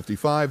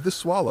 19:55, this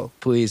swallow.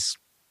 Please.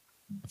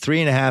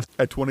 3.5.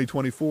 At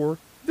 20:24,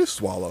 this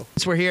swallow.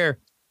 Since we're here,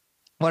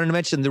 wanted to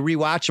mention the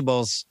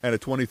rewatchables. And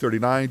at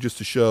 20:39, just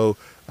to show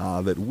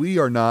that we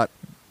are not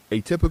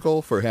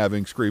atypical for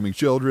having screaming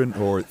children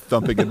or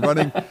thumping and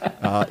running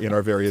in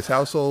our various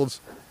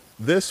households.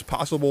 This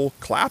possible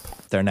clap.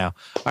 There now.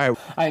 All right.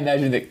 I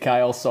imagine that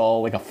Kyle saw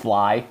like a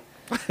fly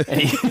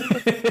and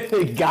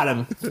he got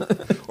him.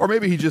 Or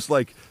maybe he just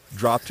like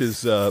dropped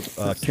his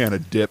can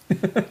of dip.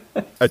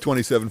 At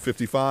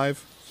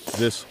 27:55,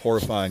 this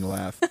horrifying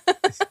laugh.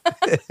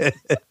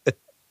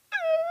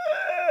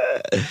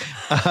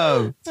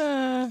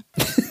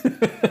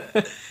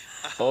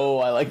 Oh,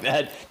 I like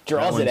that.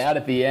 Draws it out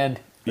at the end.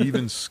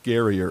 Even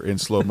scarier in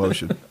slow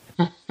motion.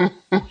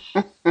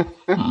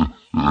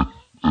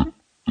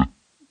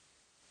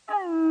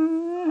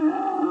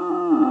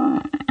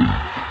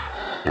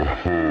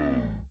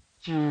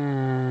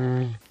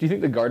 Do you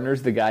think the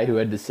gardener's the guy who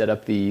had to set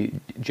up the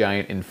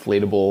giant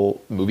inflatable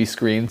movie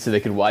screen so they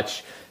could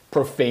watch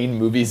profane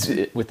movies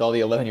with all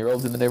the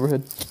 11-year-olds in the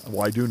neighborhood?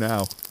 Well, I do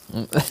now.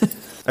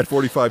 At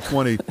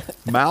 45:20,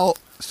 Mal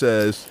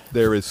says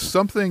there is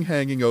something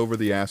hanging over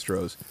the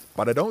Astros,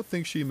 but I don't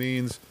think she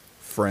means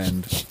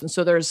friend.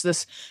 So there's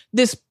this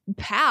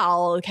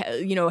pal,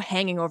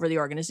 hanging over the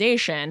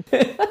organization.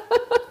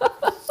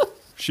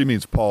 She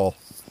means Paul.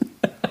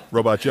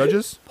 Robot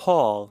judges?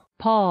 Paul.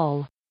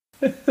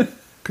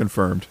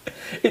 Confirmed.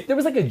 There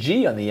was like a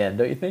G on the end,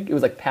 don't you think? It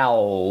was like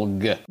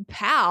Palg.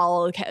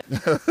 Pal.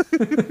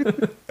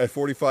 At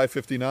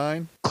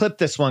 45:59. Clip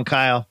this one,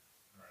 Kyle.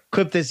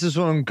 Clip this. This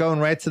one going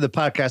right to the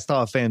Podcast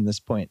Hall of Fame at this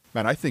point.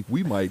 Man, I think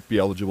we might be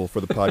eligible for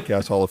the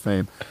Podcast Hall of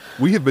Fame.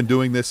 We have been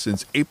doing this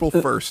since April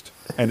 1st,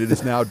 and it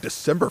is now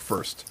December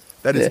 1st.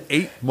 That is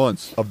 8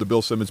 months of the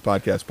Bill Simmons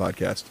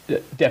podcast.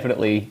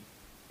 Definitely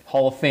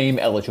Hall of Fame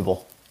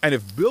eligible. And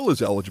if Bill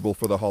is eligible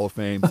for the Hall of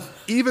Fame,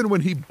 even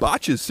when he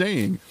botches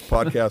saying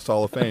Podcast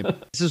Hall of Fame,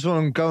 This is when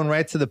I'm going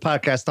right to the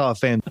Podcast Hall of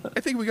Fame. I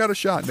think we got a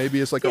shot.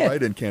 Maybe it's like a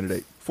write-in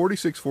candidate.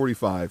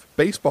 46-45.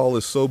 Baseball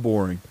is so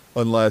boring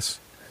unless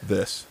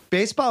this.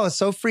 Baseball is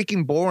so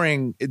freaking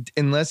boring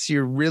unless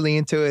you're really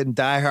into it and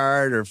Die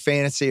Hard or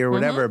fantasy or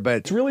whatever. But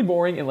It's really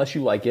boring unless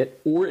you like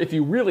it, or if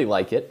you really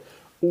like it,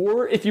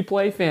 or if you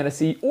play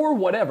fantasy, or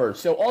whatever.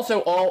 So also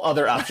all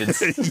other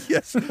options.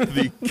 Yes,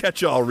 the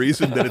catch-all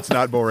reason that it's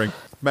not boring.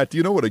 Matt, do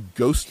you know what a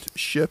ghost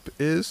ship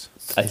is?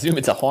 I assume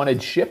it's a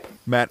haunted ship.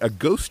 Matt, a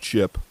ghost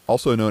ship,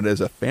 also known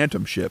as a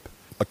phantom ship,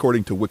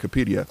 according to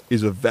Wikipedia,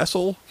 is a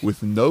vessel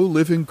with no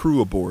living crew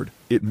aboard.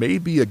 It may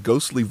be a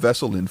ghostly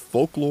vessel in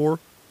folklore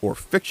or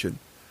fiction,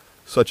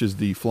 such as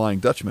the Flying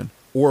Dutchman,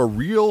 or a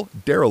real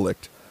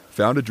derelict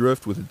found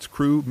adrift with its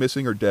crew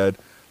missing or dead,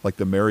 like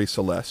the Mary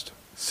Celeste.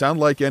 Sound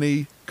like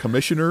any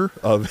commissioner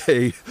of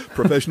a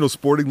professional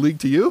sporting league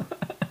to you?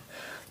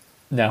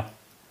 No.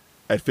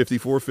 At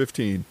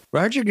 54-15.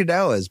 Roger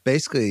Goodell is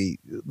basically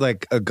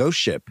like a ghost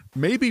ship.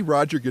 Maybe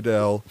Roger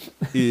Goodell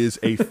is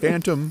a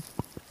phantom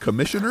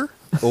commissioner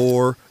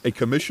or a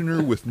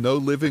commissioner with no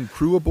living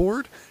crew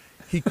aboard.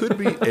 He could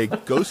be a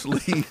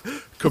ghostly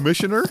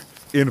commissioner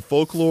in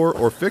folklore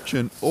or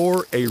fiction,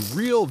 or a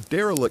real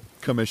derelict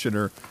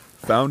commissioner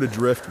found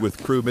adrift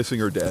with crew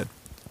missing or dead.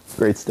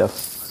 Great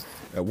stuff.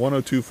 At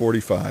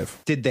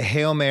 102.45. Did the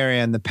Hail Mary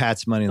on the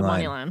Pats money The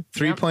line. money line.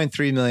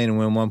 3.3 million and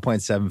win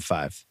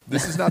 1.75.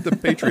 This is not the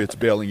Patriots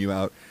bailing you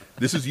out.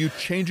 This is you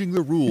changing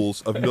the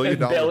rules of $1 million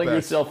Bailing bets.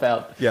 yourself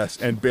out. Yes,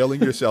 and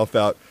bailing yourself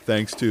out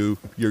thanks to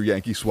your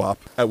Yankee swap.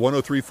 At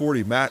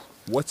 103.40, Matt,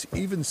 what's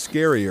even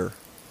scarier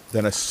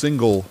than a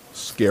single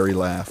scary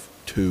laugh?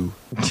 Two.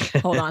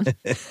 Hold on.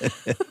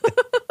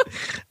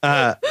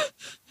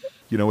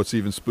 You know what's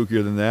even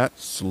spookier than that?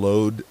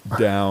 Slowed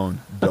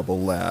down double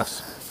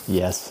laughs.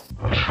 Yes.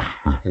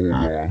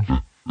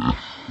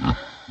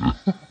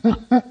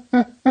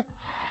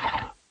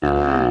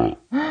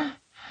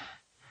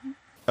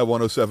 At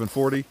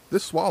 107.40,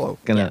 this swallow.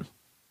 Gonna,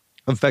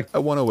 in fact,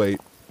 At 108,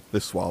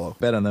 this swallow.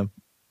 bet on them.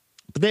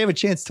 But they have a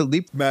chance to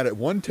leap. Matt, at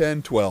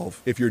 110.12,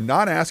 if you're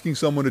not asking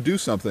someone to do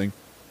something,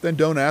 then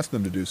don't ask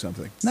them to do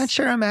something. Not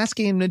sure I'm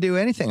asking him to do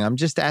anything. I'm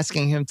just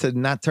asking him to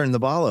not turn the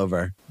ball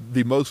over.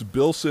 The most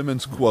Bill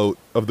Simmons quote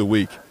of the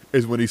week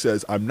is when he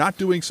says, I'm not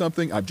doing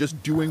something, I'm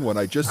just doing what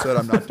I just said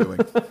I'm not doing.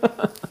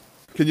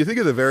 Can you think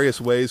of the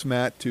various ways,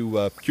 Matt,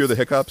 to cure the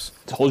hiccups?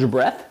 To hold your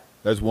breath.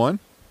 There's one.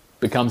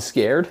 Become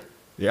scared.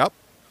 Yep.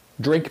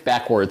 Drink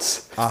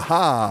backwards.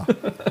 Aha.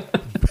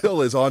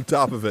 Bill is on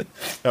top of it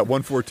at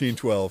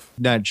 114.12.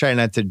 No, try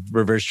not to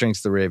reverse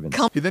drinks the Ravens.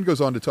 He then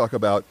goes on to talk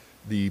about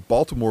the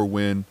Baltimore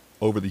win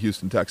over the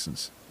Houston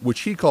Texans,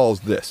 which he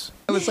calls this.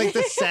 It was like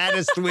the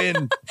saddest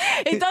win.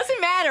 It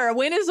doesn't matter. A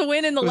win is a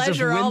win in the It was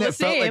ledger a win all the that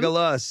felt same. like a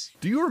loss.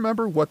 Do you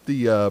remember what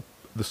the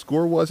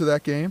score was of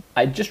that game?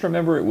 I just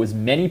remember it was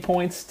many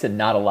points to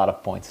not a lot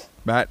of points.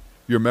 Matt,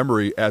 your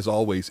memory, as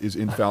always, is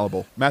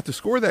infallible. Matt, the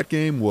score of that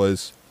game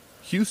was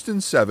Houston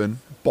 7,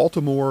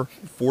 Baltimore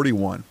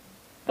 41.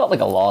 Felt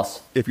like a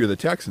loss. If you're the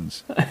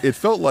Texans, it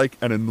felt like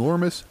an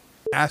enormous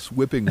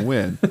ass-whipping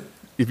win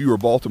if you were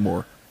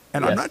Baltimore.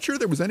 And I'm Yes. not sure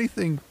there was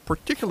anything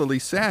particularly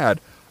sad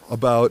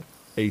about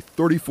a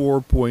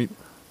 34-point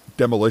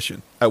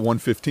demolition. At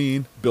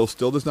 115, Bill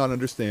still does not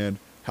understand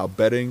how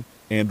betting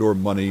and or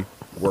money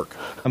work.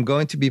 I'm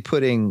going to be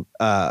putting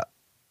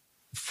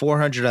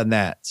 400 on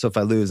that. So if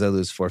I lose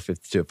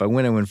 452. If I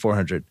win, I win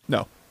 400.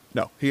 No.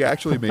 He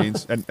actually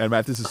means, and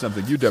Matt, this is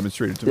something you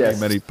demonstrated to Yes.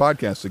 me many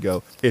podcasts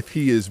ago. If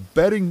he is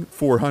betting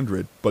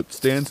 400 but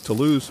stands to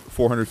lose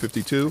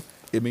 452,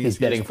 it means He's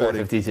betting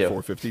 452.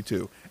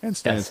 452 and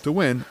stands Yes. to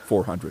win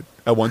 400.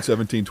 At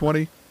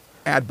 117.20,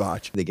 ad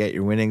botch. They get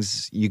your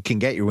winnings. You can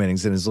get your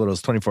winnings in as little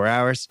as 24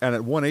 hours. And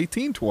at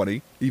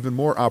 118.20, even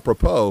more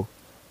apropos,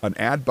 an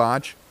ad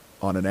botch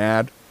on an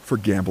ad for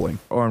gambling.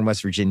 Or in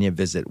West Virginia,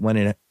 visit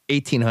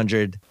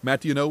 1-1800.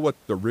 Matt, do you know what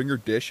the Ringer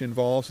Dish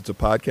involves? It's a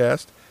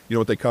podcast. You know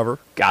what they cover?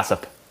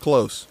 Gossip.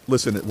 Close.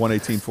 Listen at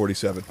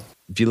 118.47.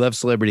 If you love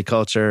celebrity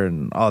culture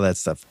and all that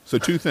stuff. So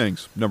two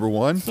things. Number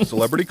one,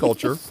 celebrity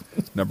culture.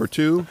 Number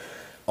two,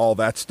 all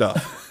that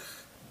stuff.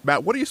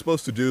 Matt, what are you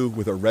supposed to do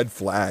with a red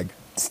flag?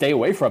 Stay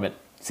away from it.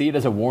 See it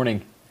as a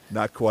warning.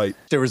 Not quite.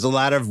 There was a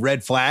lot of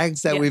red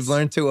flags that Yes. we've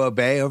learned to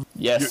obey.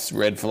 Yes,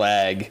 red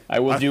flag. I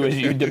will do as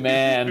you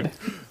demand.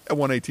 At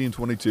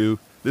 118.22,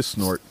 this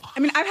snort.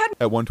 I mean, I've had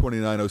At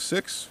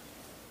 129.06,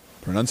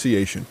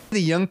 pronunciation. The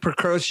young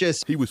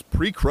precocious. He was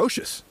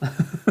precocious.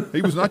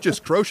 He was not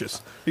just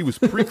crocious. He was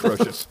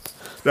precocious.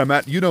 Now,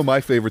 Matt, you know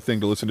my favorite thing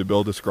to listen to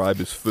Bill describe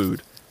is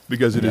food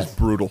because it is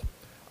brutal.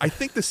 I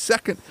think the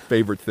second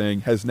favorite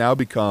thing has now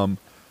become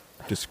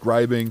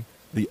describing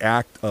the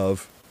act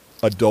of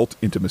adult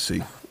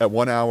intimacy at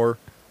 1 hour,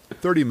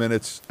 30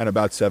 minutes, and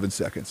about 7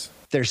 seconds.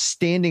 They're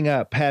standing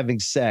up having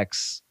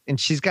sex. And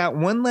she's got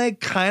one leg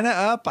kind of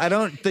up.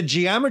 The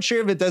geometry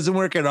of it doesn't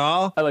work at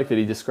all. I like that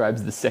he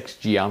describes the sex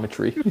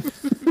geometry.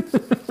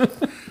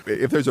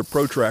 if there's a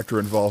protractor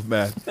involved,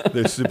 Matt,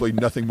 there's simply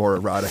nothing more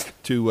erotic.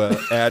 To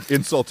add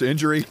insult to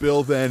injury,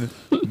 Bill then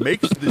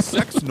makes the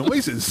sex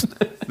noises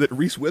that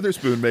Reese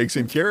Witherspoon makes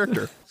in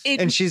character.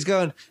 And she's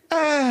going,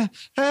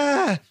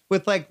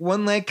 with like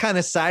one leg kind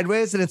of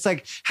sideways. And it's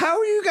like, how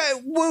are you guys,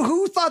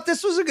 who thought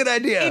this was a good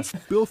idea?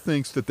 Bill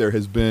thinks that there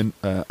has been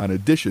an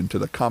addition to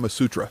the Kama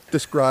Sutra,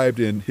 described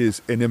in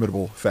his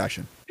inimitable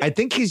fashion. I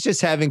think he's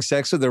just having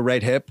sex with the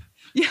right hip.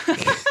 Yeah.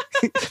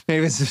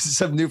 Maybe it's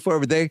some new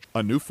form of thing.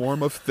 A new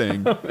form of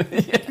thing. At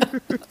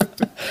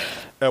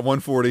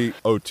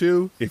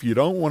 140.02, if you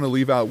don't want to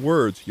leave out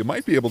words, you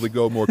might be able to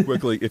go more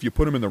quickly if you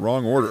put them in the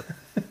wrong order.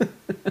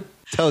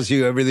 Tells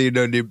you everything you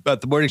know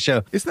about the morning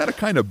show. Isn't that a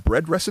kind of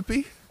bread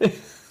recipe? At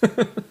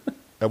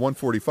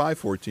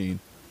 145.14,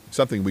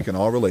 something we can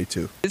all relate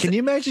to. Can you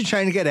imagine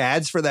trying to get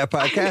ads for that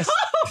podcast?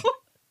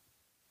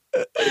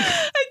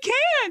 I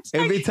can't.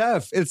 It'd be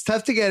tough. It's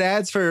tough to get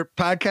ads for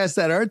podcasts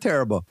that aren't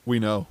terrible. We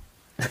know.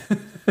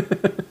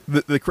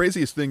 The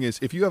craziest thing is,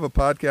 if you have a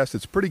podcast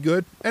that's pretty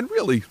good, and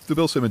really, the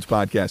Bill Simmons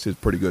podcast is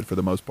pretty good for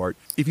the most part,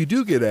 if you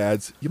do get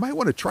ads, you might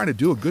want to try to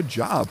do a good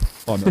job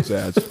on those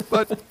ads.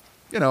 But,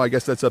 I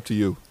guess that's up to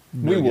you.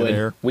 We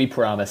would. We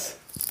promise.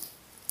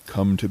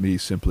 Come to me,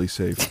 Simply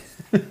Safe.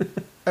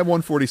 At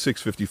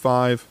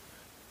 146.55,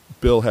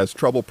 Bill has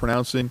trouble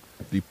pronouncing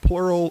the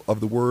plural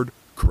of the word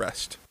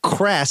crest.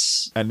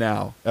 Cress. And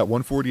now, at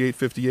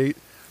 148.58,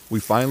 we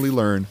finally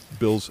learn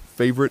Bill's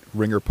favorite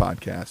Ringer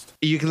podcast.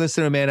 You can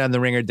listen to Man on the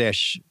Ringer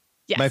Dish.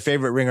 Yes. My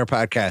favorite Ringer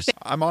podcast.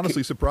 I'm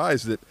honestly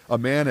surprised that a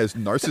man as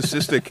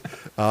narcissistic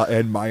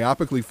and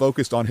myopically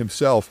focused on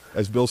himself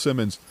as Bill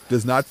Simmons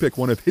does not pick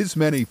one of his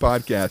many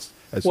podcasts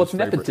as Well, his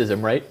it's favorite.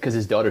 nepotism, right? Because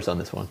his daughter's on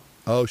this one.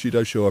 Oh, she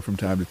does show up from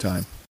time to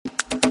time.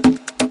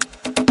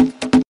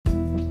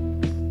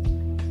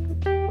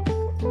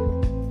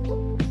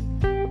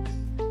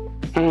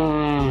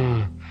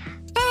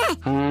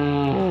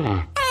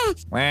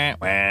 Wah,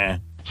 wah.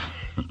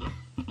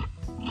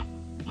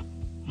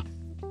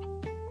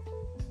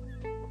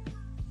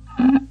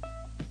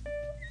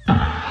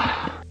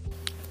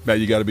 Matt,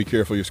 you got to be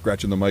careful. You're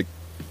scratching the mic.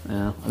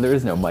 There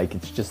is no mic.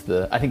 It's just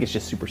I think it's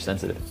just super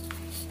sensitive.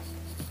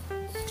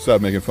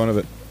 Stop making fun of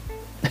it.